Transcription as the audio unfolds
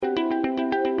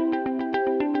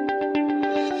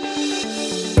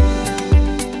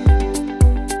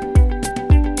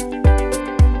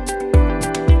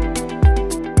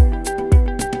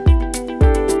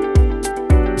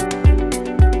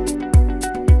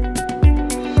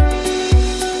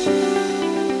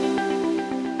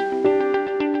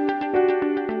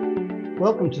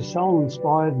Welcome to Soul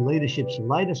Inspired Leadership's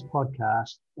latest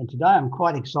podcast. And today I'm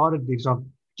quite excited because I've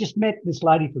just met this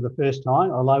lady for the first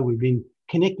time, although we've been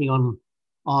connecting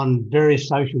on various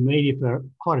social media for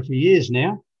quite a few years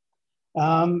now.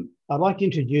 I'd like to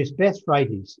introduce Beth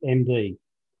Freites, MD.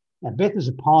 Now, Beth is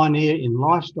a pioneer in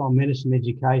lifestyle medicine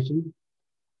education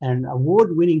and an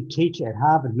award-winning teacher at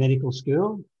Harvard Medical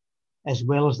School, as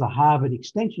well as the Harvard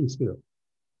Extension School.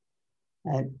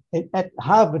 And at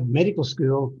Harvard Medical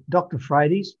School, Dr.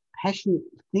 Freites' passionate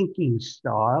teaching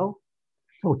style,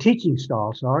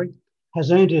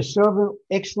 has earned her several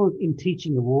Excellent in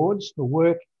Teaching awards for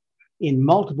work in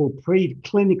multiple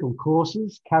pre-clinical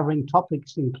courses covering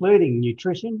topics including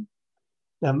nutrition,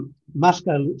 the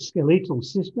musculoskeletal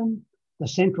system, the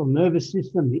central nervous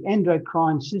system, the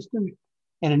endocrine system,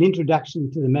 and an introduction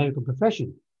to the medical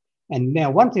profession. And now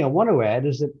one thing I want to add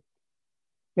is that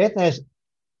Beth has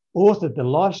authored the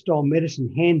Lifestyle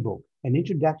Medicine Handbook, an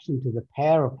introduction to the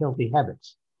power of healthy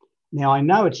habits. Now, I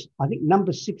know I think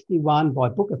number 61 by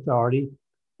Book Authority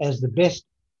as the best,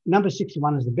 number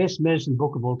 61 is the best medicine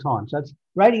book of all time. So it's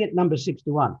rating at number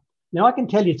 61. Now, I can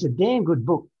tell you it's a damn good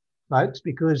book, folks,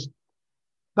 because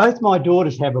both my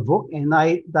daughters have a book and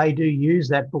they do use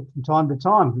that book from time to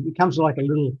time. It becomes like a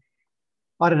little,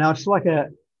 I don't know, it's like a,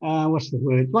 what's the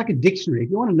word? It's like a dictionary. If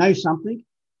you want to know something,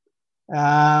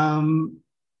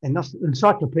 and that's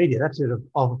encyclopedia, that's it,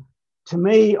 to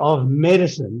me, of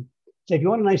medicine. So if you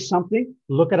want to know something,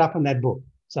 look it up in that book.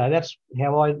 So that's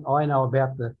how I know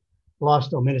about the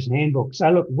Lifestyle Medicine Handbook.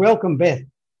 So look, welcome, Beth,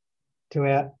 to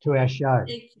our show.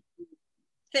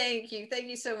 Thank you. Thank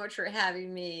you so much for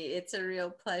having me. It's a real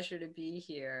pleasure to be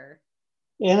here.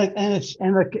 And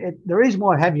the reason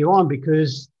why I have you on,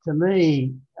 because to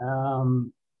me,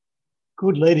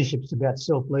 good leadership is about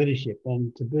self-leadership,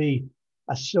 and to be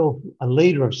a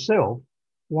leader of self,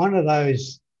 one of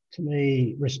those, to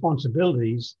me,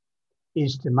 responsibilities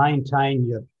is to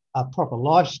maintain a proper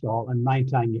lifestyle and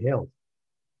maintain your health.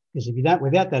 Because if you don't,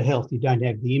 without that health, you don't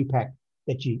have the impact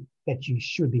that you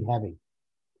should be having.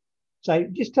 So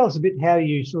just tell us a bit how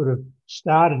you sort of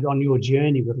started on your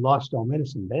journey with lifestyle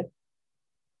medicine, Beth.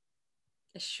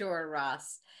 Sure,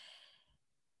 Ross.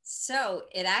 So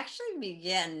it actually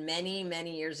began many,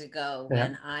 many years ago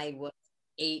when I was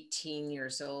 18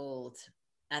 years old.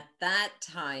 At that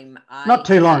time, Not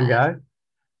too long ago,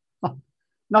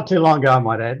 I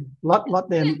might add. Lot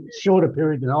them shorter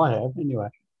period than I have, anyway,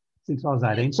 since I was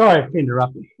 18. Sorry if I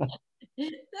interrupted. No,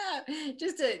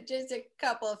 just a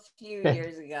few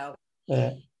years ago.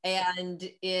 Yeah. And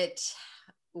it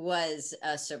was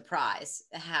a surprise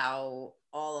how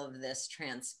all of this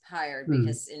transpired,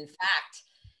 because in fact,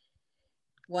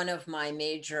 one of my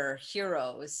major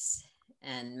heroes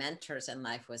and mentors in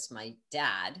life was my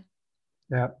dad.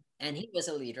 Yeah. And he was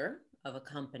a leader of a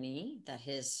company that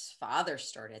his father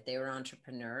started. They were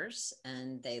entrepreneurs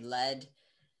and they led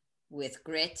with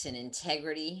grit and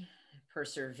integrity,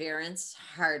 perseverance,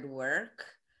 hard work,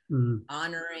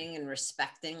 honoring and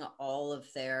respecting all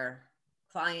of their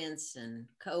clients and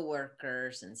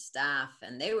co-workers and staff.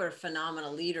 And they were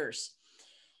phenomenal leaders.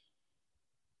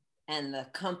 And the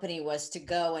company was to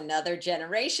go another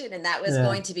generation, and that was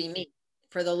going to be me.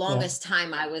 For the longest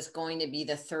time, I was going to be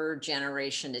the third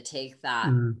generation to take that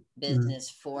business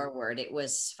forward. It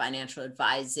was financial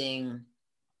advising,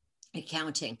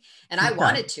 accounting, and I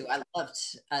wanted to.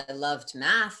 I loved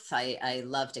math. I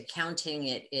loved accounting.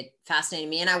 It fascinated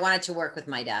me, and I wanted to work with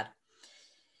my dad.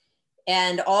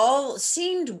 And all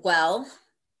seemed well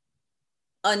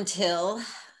until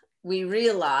we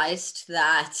realized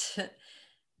that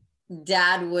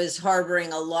Dad was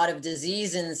harboring a lot of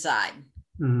disease inside.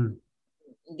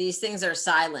 These things are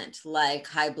silent, like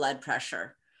high blood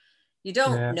pressure. You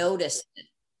don't notice it.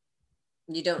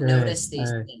 You don't notice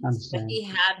these things. But he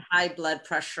had high blood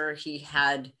pressure. He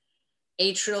had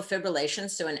atrial fibrillation,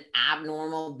 so an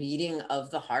abnormal beating of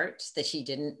the heart that he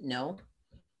didn't know.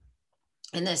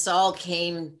 And this all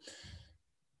came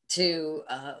to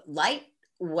light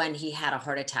when he had a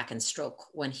heart attack and stroke,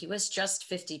 when he was just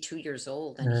 52 years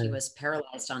old and he was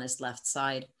paralyzed on his left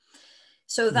side.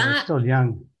 So that still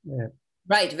young.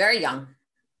 Right, very young.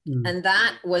 And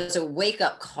that was a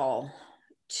wake-up call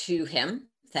to him,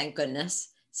 thank goodness.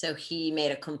 So he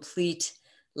made a complete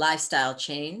lifestyle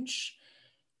change,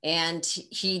 and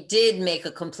he did make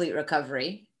a complete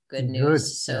recovery. Good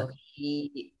news. So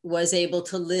he was able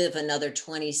to live another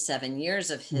 27 years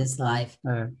of his life,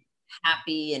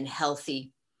 happy and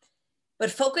healthy,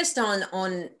 but focused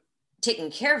on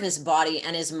taking care of his body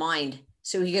and his mind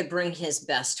so he could bring his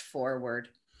best forward.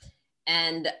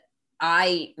 And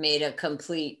I made a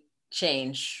complete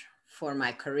change for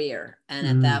my career. And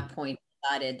at that point,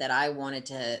 decided that I wanted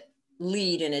to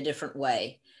lead in a different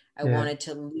way. I wanted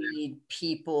to lead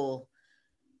people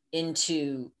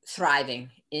into thriving,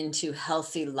 into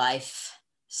healthy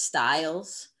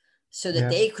lifestyles, so that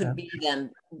they could be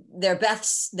their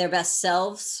best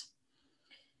selves.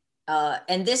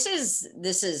 And this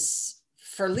is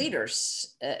for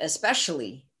leaders,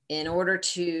 especially, in order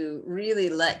to really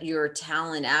let your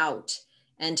talent out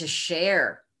and to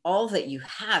share all that you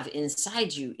have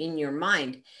inside you, in your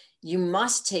mind. You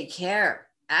must take care,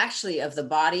 actually, of the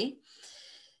body,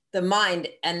 the mind,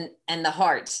 and the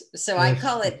heart. So I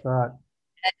call it,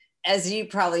 as you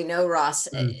probably know, Ross,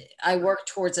 I work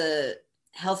towards a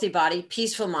healthy body,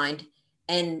 peaceful mind,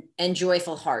 and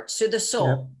joyful heart. So the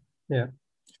soul,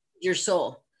 your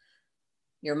soul,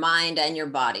 your mind, and your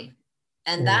body.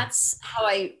 And that's how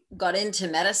I got into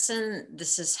medicine.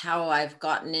 This is how I've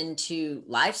gotten into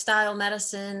lifestyle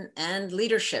medicine and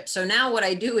leadership. So now what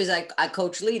I do is I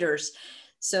coach leaders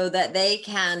so that they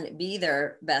can be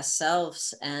their best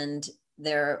selves and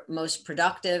their most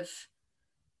productive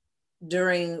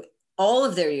during all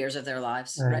of their years of their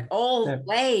lives, right? All the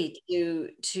way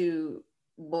to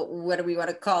what do we want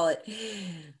to call it?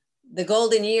 The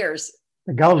golden years.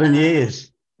 The golden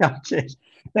years. Oh,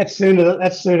 that's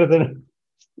sooner than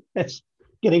that's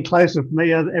getting closer for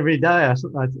me every day. I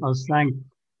was saying,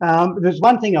 there's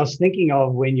one thing I was thinking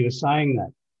of when you were saying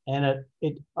that, and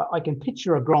I can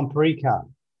picture a Grand Prix car,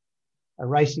 a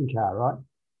racing car, right?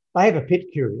 They have a pit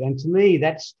crew, and to me,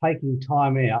 that's taking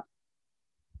time out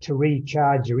to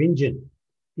recharge your engine,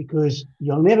 because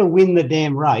you'll never win the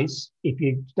damn race if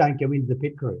you don't go into the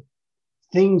pit crew.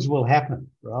 Things will happen,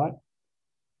 right?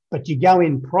 But you go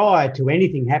in prior to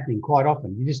anything happening quite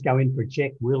often. You just go in for a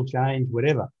check, wheel change,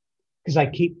 whatever, because they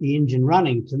keep the engine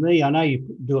running. To me, I know you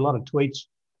do a lot of tweets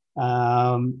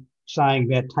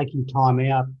saying about taking time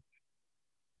out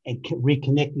and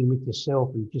reconnecting with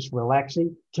yourself and just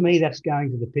relaxing. To me, that's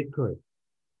going to the pit crew.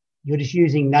 You're just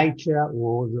using nature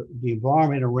or the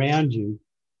environment around you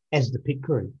as the pit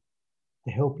crew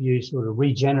to help you sort of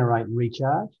regenerate and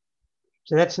recharge.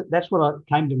 So that's what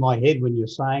came to my head when you're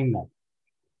saying that.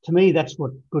 To me, that's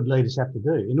what good leaders have to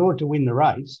do. In order to win the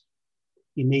race,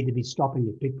 you need to be stopping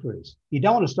your pit crews. You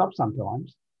don't want to stop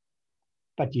sometimes,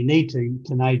 but you need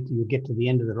to know you'll get to the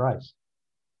end of the race.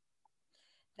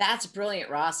 That's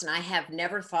brilliant, Ross. And I have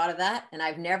never thought of that. And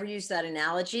I've never used that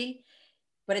analogy,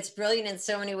 but it's brilliant in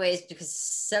so many ways, because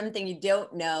something you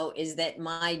don't know is that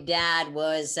my dad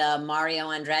was Mario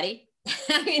Andretti.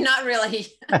 I mean, not really.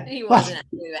 He wasn't.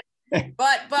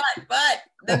 But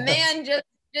the man just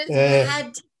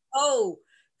had to go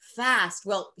fast.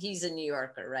 Well, he's a New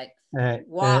Yorker, right?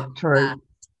 Walk fast,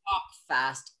 talk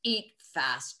fast, eat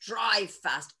fast, drive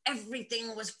fast.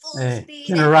 Everything was full speed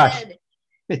in a rush.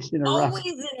 It's in a always rush.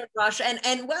 In a rush,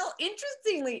 and well,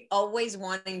 interestingly, always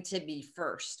wanting to be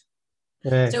first.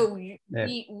 So we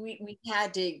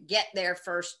had to get there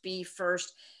first, be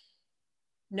first,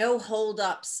 no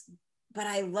holdups. But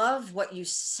I love what you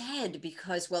said,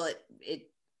 because, well,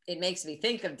 it makes me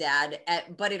think of Dad,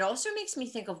 but it also makes me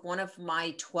think of one of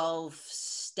my 12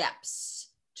 steps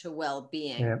to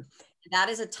well-being. Yeah. That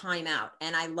is a timeout.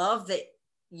 And I love that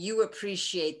you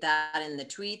appreciate that in the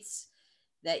tweets,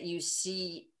 that you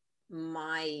see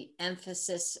my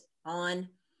emphasis on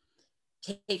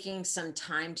taking some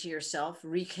time to yourself,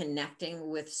 reconnecting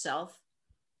with self.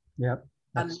 Yep.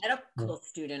 A medical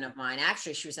student of mine,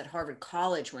 actually, she was at Harvard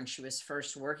College when she was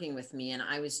first working with me, and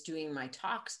I was doing my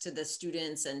talks to the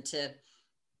students and to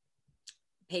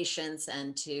patients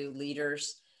and to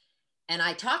leaders. And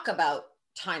I talk about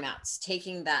timeouts,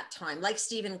 taking that time, like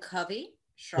Stephen Covey,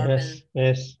 sharpen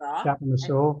the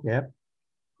saw. Yep.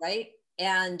 Right.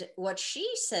 And what she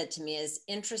said to me is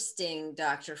interesting,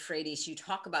 Dr. Frates, you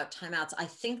talk about timeouts. I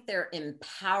think they're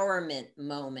empowerment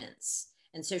moments.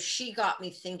 And so she got me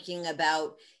thinking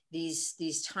about these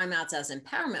timeouts as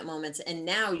empowerment moments. And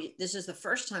now this is the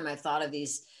first time I've thought of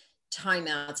these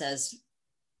timeouts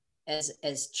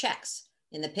as checks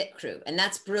in the pit crew. And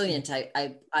that's brilliant.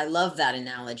 I love that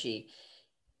analogy.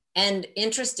 And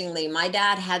interestingly, my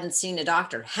dad hadn't seen a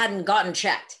doctor, hadn't gotten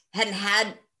checked, hadn't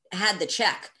had the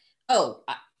check. Oh,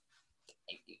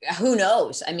 who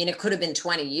knows? I mean, it could have been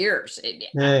 20 years,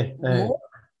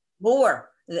 more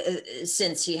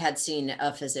since he had seen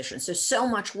a physician. So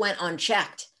much went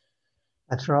unchecked.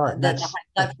 That's right. That's high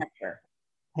blood pressure.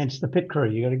 Hence the pit crew.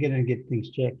 You got to get in and get things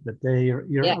checked. But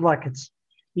you're like,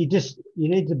 you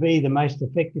need to be the most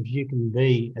effective you can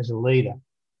be as a leader,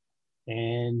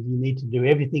 and you need to do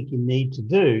everything you need to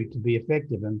do to be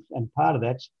effective. And part of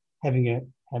that's having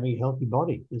a healthy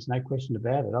body. There's no question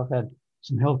about it. I've had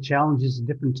some health challenges at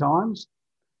different times.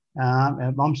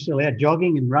 I'm still out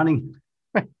jogging and running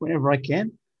whenever I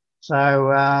can.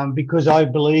 So because I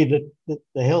believe that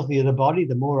the healthier the body,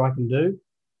 the more I can do.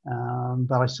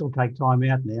 But I still take time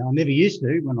out now. I never used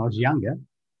to when I was younger,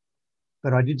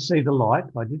 but I did see the light.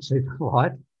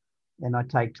 And I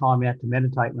take time out to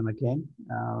meditate when I can,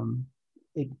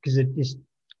 because it just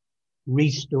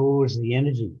restores the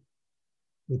energy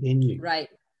within you. Right.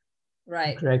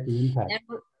 To create the impact. And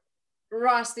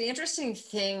Ross, the interesting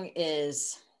thing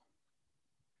is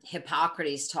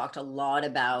Hippocrates talked a lot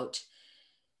about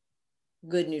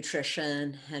good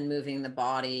nutrition and moving the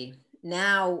body.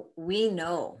 Now we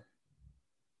know,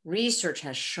 research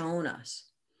has shown us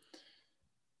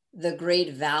the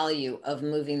great value of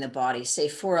moving the body. Say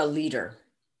for a leader,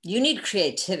 you need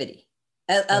creativity.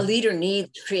 A leader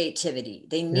needs creativity.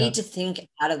 They need to think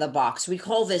out of the box. We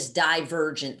call this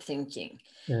divergent thinking.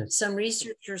 Yes. Some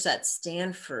researchers at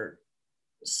Stanford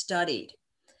studied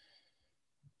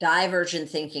divergent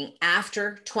thinking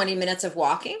after 20 minutes of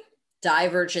walking,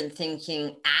 divergent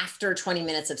thinking after 20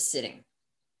 minutes of sitting.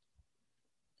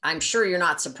 I'm sure you're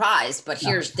not surprised, but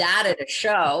here's data to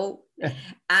show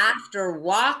after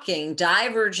walking,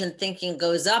 divergent thinking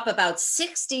goes up about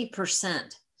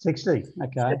 60%. 60,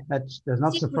 okay. That does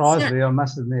not surprise me, I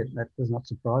must admit. That does not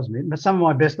surprise me. But some of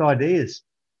my best ideas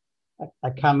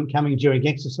are coming during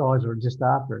exercise or just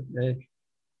after it. Yeah.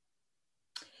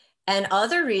 And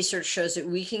other research shows that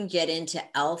we can get into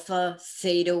alpha,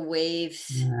 theta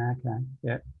waves,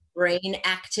 brain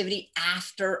activity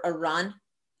after a run.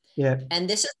 Yeah. And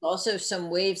this is also some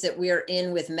waves that we are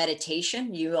in with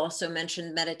meditation. You also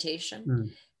mentioned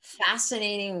meditation.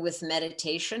 Fascinating with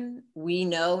meditation. We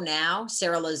know now,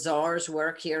 Sarah Lazar's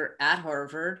work here at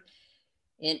Harvard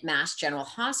in Mass General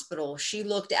Hospital, she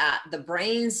looked at the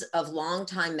brains of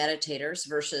longtime meditators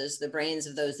versus the brains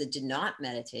of those that did not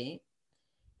meditate.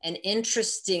 And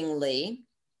interestingly,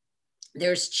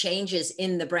 there's changes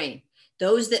in the brain.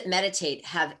 Those that meditate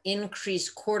have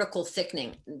increased cortical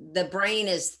thickening. The brain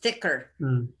is thicker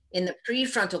in the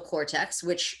prefrontal cortex,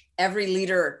 which every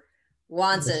leader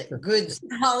wants a good,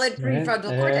 solid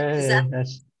prefrontal cortex.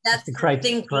 That's the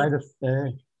thinking,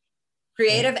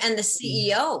 creative, and the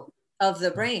CEO of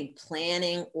the brain,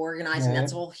 planning, organizing.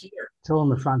 That's all here. It's all in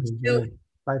the front end.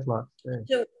 Both lots.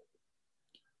 So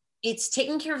it's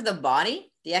taking care of the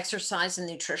body, the exercise and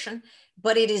nutrition,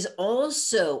 but it is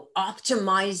also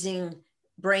optimizing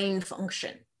brain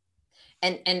function.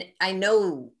 And I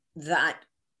know that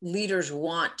leaders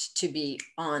want to be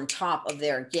on top of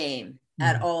their game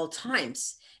at all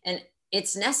times. And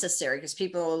it's necessary because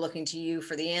people are looking to you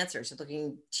for the answers, they're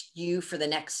looking to you for the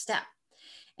next step.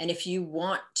 And if you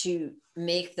want to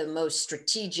make the most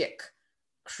strategic,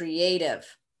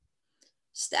 creative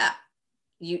step,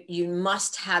 you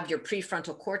must have your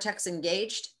prefrontal cortex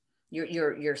engaged,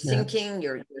 your thinking,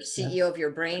 your CEO of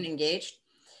your brain engaged.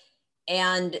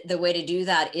 And the way to do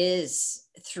that is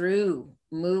through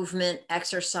movement,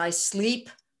 exercise, sleep.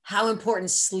 How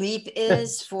important sleep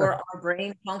is for our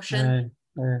brain function.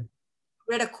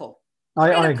 Critical.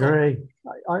 I agree.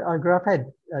 I agree. I've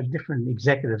had different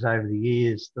executives over the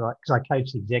years because I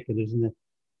coach executives, and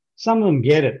some of them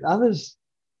get it. Others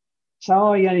say,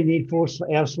 "Oh, you only need 4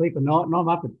 hours sleep a night," and I'm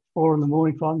up at 4 in the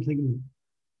morning. I'm thinking,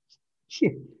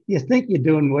 you think you're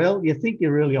doing well, you think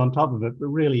you're really on top of it, but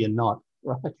really you're not,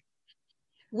 right?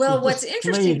 Well, what's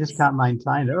interesting, you just can't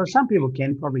maintain it. Or some people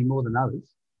can, probably more than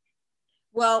others.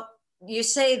 Well, you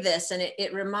say this, and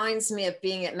it reminds me of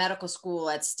being at medical school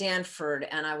at Stanford,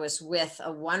 and I was with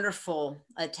a wonderful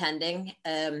attending.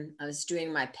 I was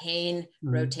doing my pain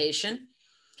rotation.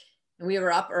 And we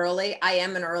were up early. I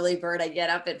am an early bird. I get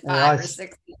up at 5 or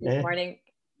 6 in the morning.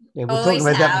 Yeah, we're talking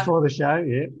about that before the show.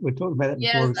 Yeah, we're talking about that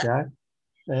before the show.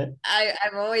 Yeah.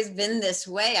 I've always been this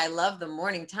way. I love the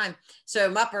morning time. So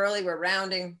I'm up early, we're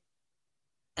rounding.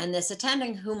 And this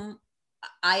attending whom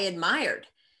I admired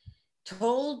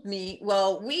told me,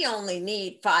 well, we only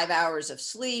need 5 hours of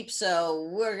sleep, so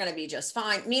we're going to be just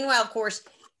fine. Meanwhile, of course,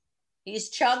 he's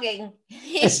chugging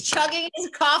his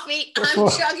coffee. I'm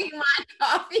chugging my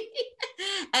coffee.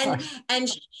 and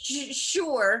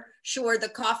sure,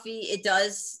 the coffee, it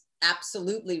does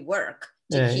absolutely work.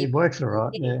 It works all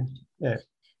right. Yeah.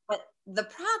 But the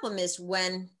problem is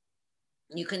when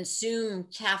you consume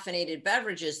caffeinated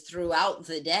beverages throughout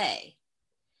the day,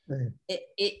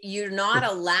 you're not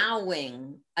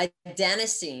allowing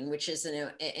adenosine, which is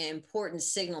an important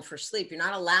signal for sleep. You're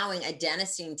not allowing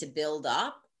adenosine to build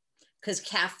up because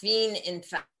caffeine, in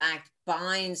fact,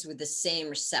 binds with the same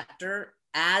receptor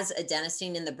as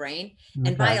adenosine in the brain. Okay.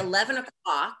 And by 11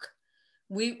 o'clock,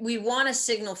 we want a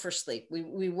signal for sleep.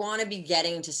 We want to be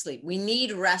getting to sleep. We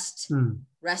need rest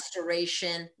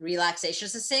restoration, relaxation.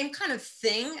 It's the same kind of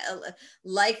thing,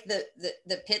 like the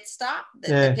pit stop,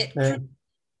 yeah, the pit yeah.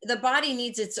 the body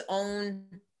needs its own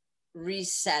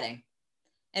resetting.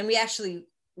 And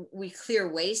we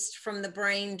clear waste from the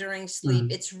brain during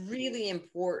sleep. It's really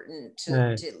important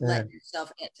to let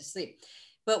yourself get to sleep.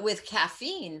 But with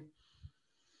caffeine,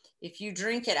 if you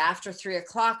drink it after 3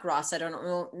 o'clock, Ross, I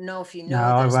don't know if you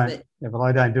know this, but well,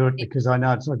 I don't do it because I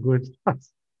know it's not good.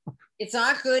 It's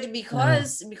not good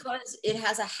because it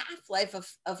has a half-life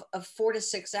of 4 to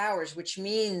 6 hours, which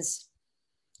means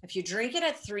if you drink it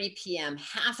at 3 p.m.,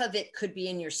 half of it could be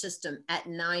in your system at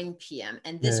 9 p.m.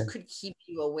 and this could keep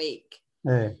you awake.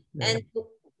 And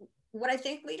what I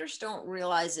think leaders don't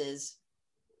realize is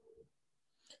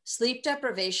sleep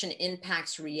deprivation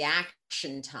impacts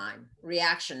reaction time.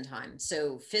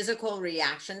 So physical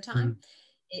reaction time.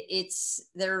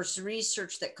 There's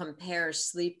research that compares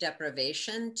sleep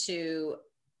deprivation to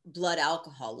blood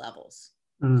alcohol levels.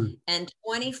 And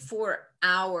 24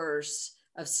 hours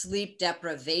of sleep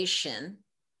deprivation,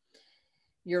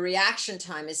 your reaction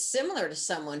time is similar to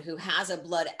someone who has a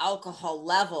blood alcohol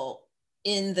level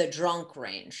in the drunk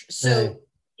range. So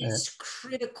it's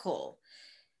critical.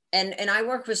 And I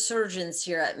work with surgeons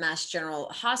here at Mass General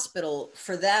Hospital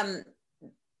for them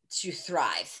to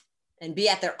thrive and be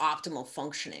at their optimal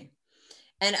functioning.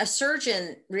 And a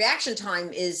surgeon reaction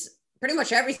time is pretty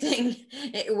much everything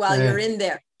while you're in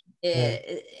there.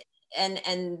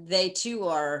 And they too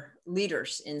are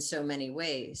leaders in so many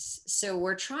ways. So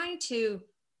we're trying to,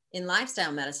 in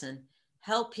lifestyle medicine,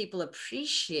 help people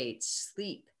appreciate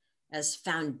sleep as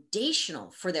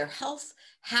foundational for their health,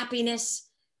 happiness,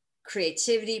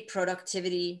 creativity,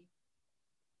 productivity.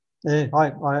 Yeah,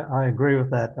 I agree with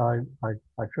that.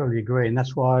 I truly agree. And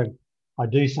that's why I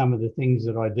do some of the things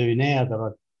that I do now that I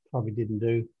probably didn't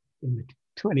do in the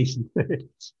 20s and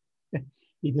 30s.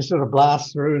 You just sort of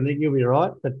blast through and think you'll be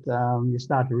right, but you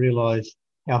start to realise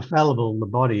how fallible the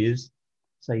body is.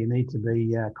 So you need to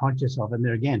be conscious of it. And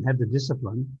there again, have the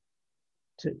discipline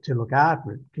to look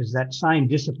after it, because that same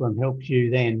discipline helps you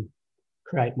then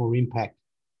create more impact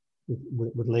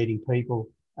with leading people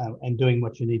and doing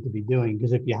what you need to be doing.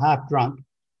 Because if you're half drunk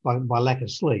by lack of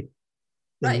sleep,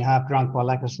 then you're half drunk by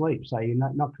lack of sleep. So you're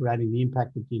not creating the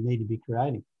impact that you need to be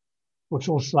creating, which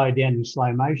will slow down in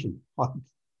slow motion.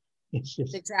 It's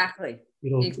just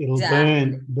it'll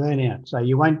burn out. So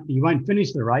you won't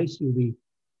finish the race.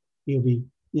 You'll be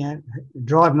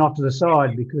driving off to the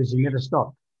side because you never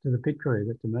stopped to the pit crew.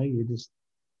 But to me, you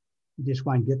just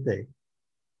won't get there.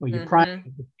 Well, you're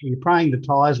praying the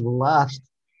tyres will last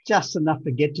just enough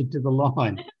to get you to the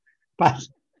line. But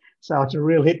so it's a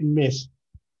real hit and miss.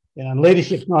 And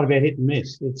leadership's not about hit and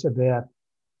miss. It's about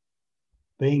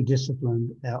being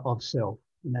disciplined of self,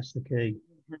 and that's the key.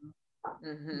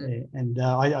 And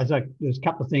I like there's a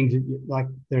couple of things that like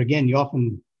there again. You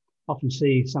often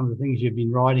see some of the things you've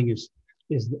been writing is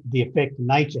the effect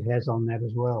nature has on that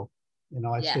as well. And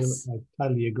I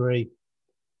totally agree.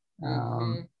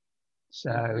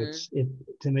 So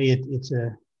to me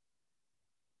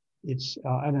it's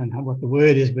I don't know what the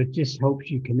word is, but it just helps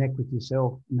you connect with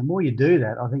yourself. And the more you do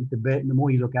that, I think the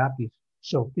more you look after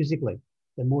yourself physically,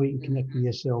 the more you can connect with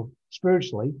yourself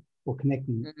spiritually, or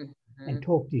connecting and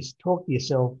talk to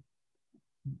yourself,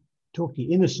 talk to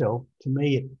your inner self. To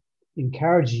me, it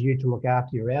encourages you to look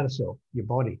after your outer self, your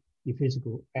body, your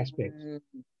physical aspects.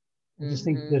 I just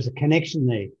think there's a connection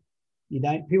there.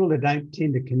 People that don't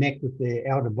tend to connect with their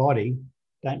outer body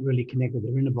don't really connect with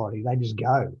their inner body. They just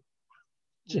go.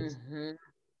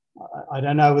 I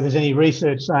don't know whether there's any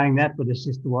research saying that, but it's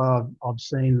just the way I've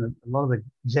seen a lot of the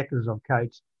executives I've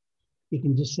coached. You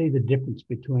can just see the difference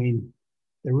between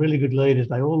the really good leaders.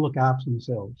 They all look after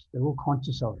themselves. They're all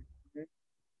conscious of it.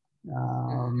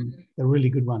 The really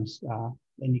good ones,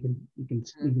 and you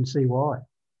can see why.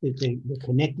 They're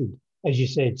connected, as you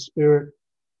said, spirit,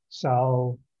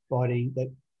 soul, body, that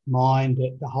mind,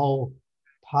 the whole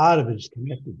part of it is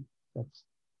connected. That's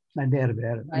no doubt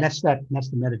about it. And that's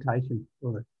the meditation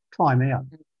or the time out.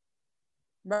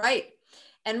 Right.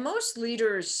 And most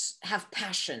leaders have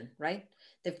passion, right?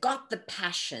 They've got the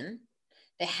passion.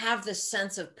 They have this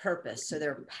sense of purpose. So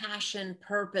they're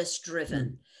purpose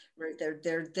driven. Right?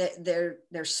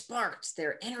 They're sparked.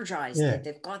 They're energized.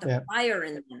 They've got the fire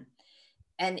in them.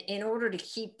 And in order to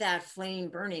keep that flame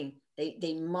burning,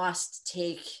 they must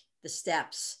take the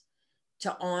steps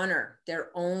to honor their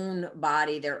own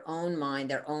body, their own mind,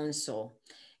 their own soul.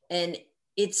 And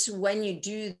it's when you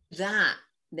do that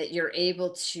you're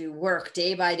able to work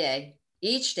day by day,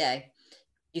 each day.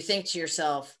 You think to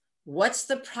yourself, what's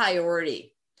the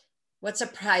priority? What's a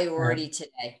priority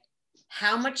today?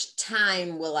 how much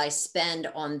time will I spend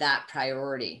on that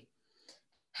priority?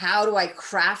 How do I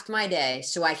craft my day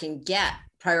so I can get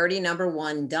priority number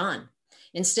one done?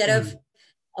 Instead of,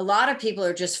 a lot of people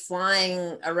are just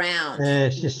flying around.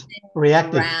 It's just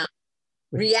reacting.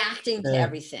 Reacting to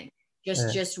everything.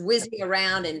 Just whizzing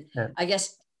around and I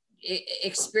guess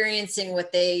experiencing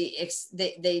what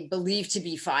they believe to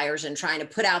be fires and trying to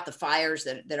put out the fires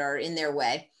that are in their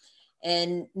way,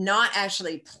 and not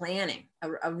actually planning.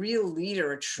 A real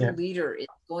leader, a true leader, is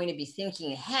going to be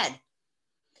thinking ahead,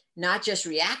 not just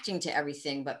reacting to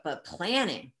everything, but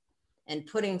planning and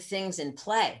putting things in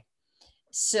play.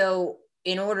 So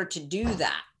in order to do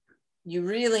that, you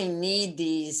really need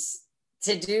these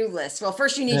to-do lists. Well,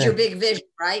 first you need your big vision,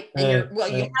 right? And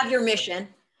you have your mission,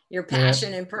 your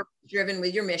passion and purpose driven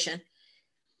with your mission.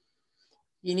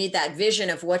 You need that vision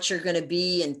of what you're going to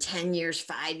be in 10 years,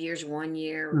 5 years, 1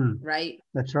 year, right?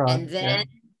 That's right. And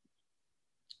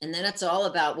then it's all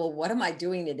about, well, what am I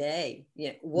doing today?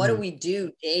 What do we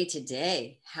do day to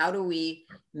day? How do we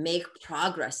make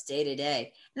progress day to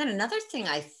day? And then another thing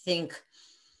I think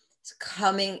is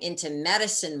coming into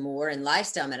medicine more, and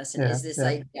lifestyle medicine, is this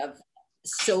idea of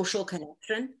social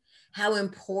connection, how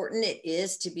important it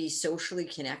is to be socially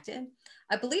connected.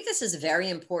 I believe this is very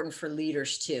important for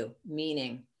leaders too,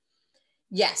 meaning,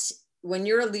 yes, when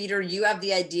you're a leader, you have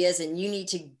the ideas and you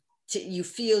need you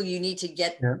feel you need to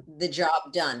get the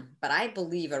job done. But I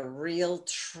believe a real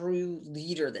true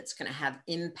leader that's going to have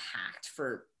impact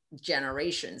for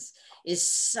generations is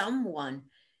someone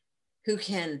who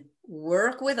can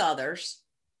work with others,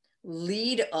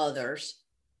 lead others,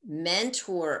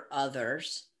 mentor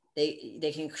others.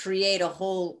 They can create a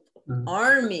whole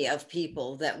army of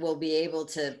people that will be able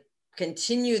to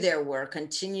continue their work,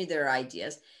 continue their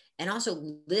ideas, and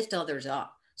also lift others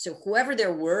up. So whoever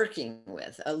they're working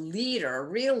with, a leader, a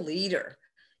real leader,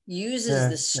 uses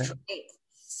the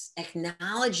strengths,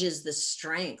 acknowledges the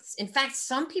strengths. In fact,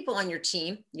 some people on your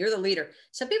team, you're the leader,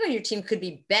 some people on your team could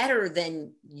be better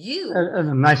than you.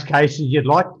 In most cases, you'd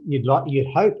hope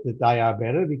that they are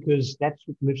better, because that's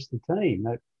what lifts the team.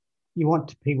 You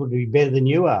want people to be better than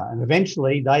you are, and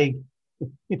eventually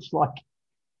it's like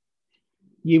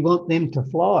you want them to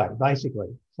fly,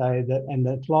 basically. So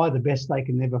they fly the best they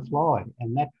can ever fly,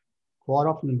 and that quite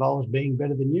often involves being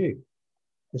better than you.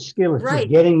 The skill is just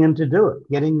getting them to do it,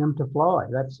 getting them to fly.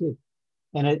 That's it.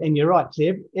 And you're right.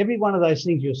 See, every one of those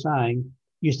things you're saying,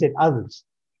 you said others,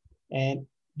 and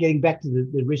getting back to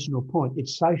the original point,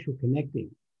 it's social connecting.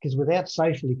 Because without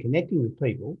socially connecting with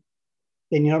people,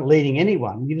 then you're not leading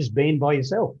anyone. You're just being by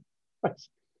yourself.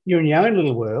 You're in your own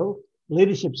little world.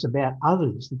 Leadership's about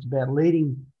others. It's about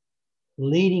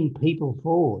leading people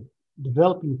forward,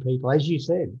 developing people, as you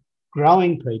said,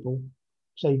 growing people.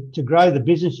 So to grow the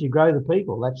business, you grow the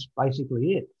people. That's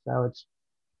basically it. So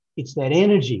it's that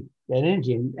energy.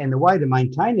 And the way to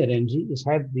maintain that energy is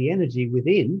have the energy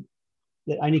within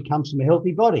that only comes from a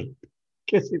healthy body,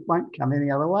 because it won't come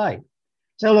any other way.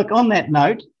 So look, on that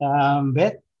note,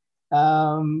 Beth,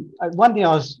 one thing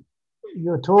you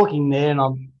were talking there, and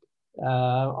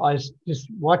I was just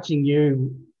watching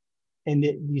you, and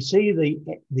you see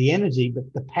the energy,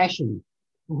 but the passion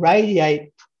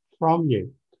radiate from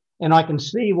you. And I can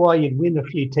see why you'd win a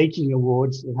few teaching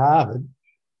awards at Harvard,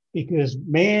 because,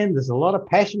 man, there's a lot of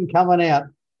passion coming out.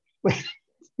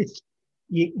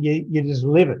 you just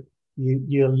live it.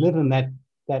 You're living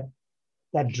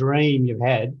that dream you've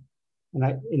had,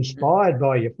 and inspired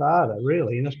by your father,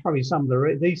 really. And that's probably some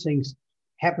of these things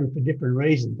happen for different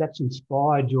reasons. That's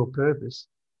inspired your purpose.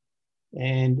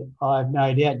 And I've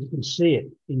no doubt you can see it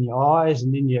in your eyes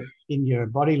and in your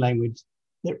body language.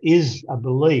 There is a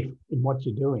belief in what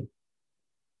you're doing.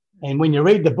 And when you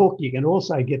read the book, you can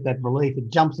also get that belief. It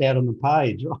jumps out on the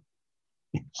page, right?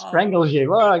 It strangles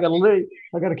you. Oh, I got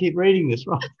to keep reading this,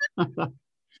 right?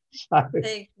 So,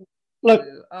 thank you. Look,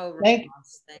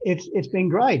 it's been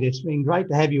great. It's been great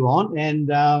to have you on.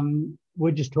 And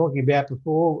we're just talking about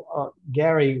before,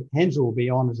 Gary Hensel will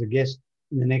be on as a guest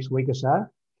in the next week or so.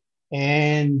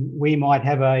 And we might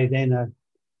have a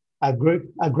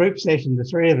group session, the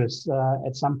three of us,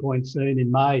 at some point soon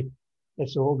in May.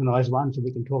 Let's organise one so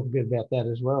we can talk a bit about that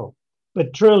as well.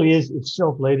 But truly it's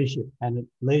self-leadership, and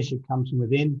leadership comes from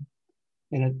within,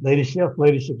 and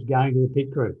self-leadership is going to the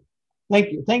pit crew.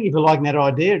 Thank you for liking that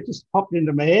idea. It just popped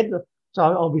into my head. So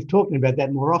I'll be talking about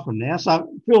that more often now.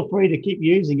 So feel free to keep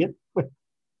using it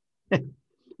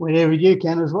whenever you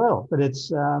can as well. But it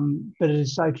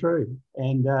is so true.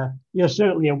 And you're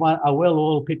certainly a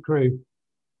well-oiled pit crew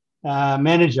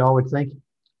manager, I would think,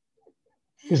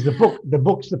 because the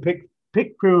book's the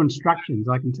pit crew instructions,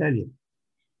 I can tell you.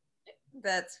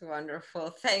 That's wonderful.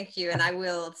 Thank you. And I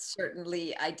will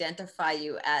certainly identify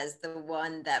you as the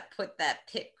one that put that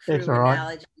pit That's crew all right.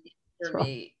 analogy for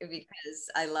me, because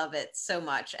I love it so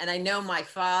much. And I know my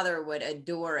father would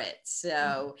adore it.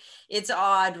 So it's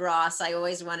odd, Ross. I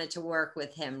always wanted to work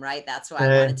with him, right? That's why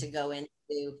I wanted to go into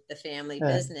the family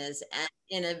business. And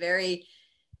in a very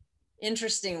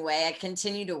interesting way, I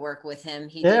continue to work with him.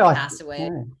 He did pass away.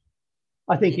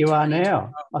 I think you are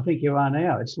now. I think you are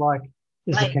now. It's like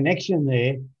there's a connection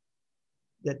there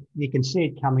that you can see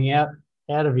it coming out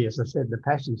of you. As I said, the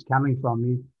passion's coming from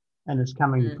you, and it's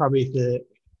coming probably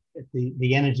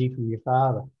the energy from your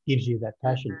father gives you that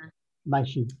passion.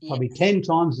 Makes you probably 10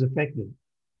 times as effective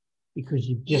because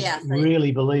you just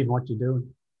really believe in what you're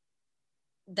doing.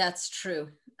 That's true.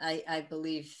 I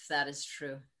believe that is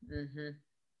true.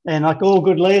 And like all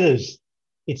good leaders,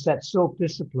 it's that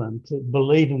self-discipline to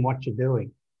believe in what you're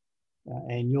doing.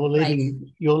 And you're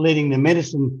leading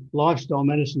the lifestyle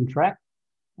medicine track,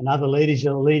 and other leaders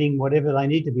are leading whatever they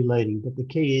need to be leading. But the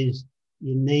key is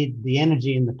you need the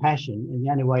energy and the passion, and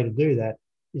the only way to do that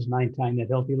is maintain that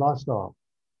healthy lifestyle.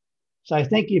 So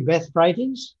thank you, Beth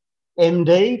Freitas,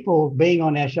 MD, for being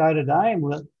on our show today, and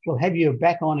we'll have you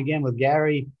back on again with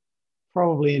Gary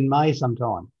probably in May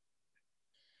sometime.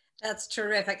 That's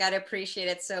terrific. I'd appreciate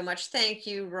it so much. Thank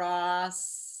you,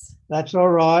 Ross. That's all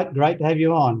right. Great to have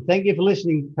you on. Thank you for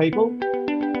listening, people.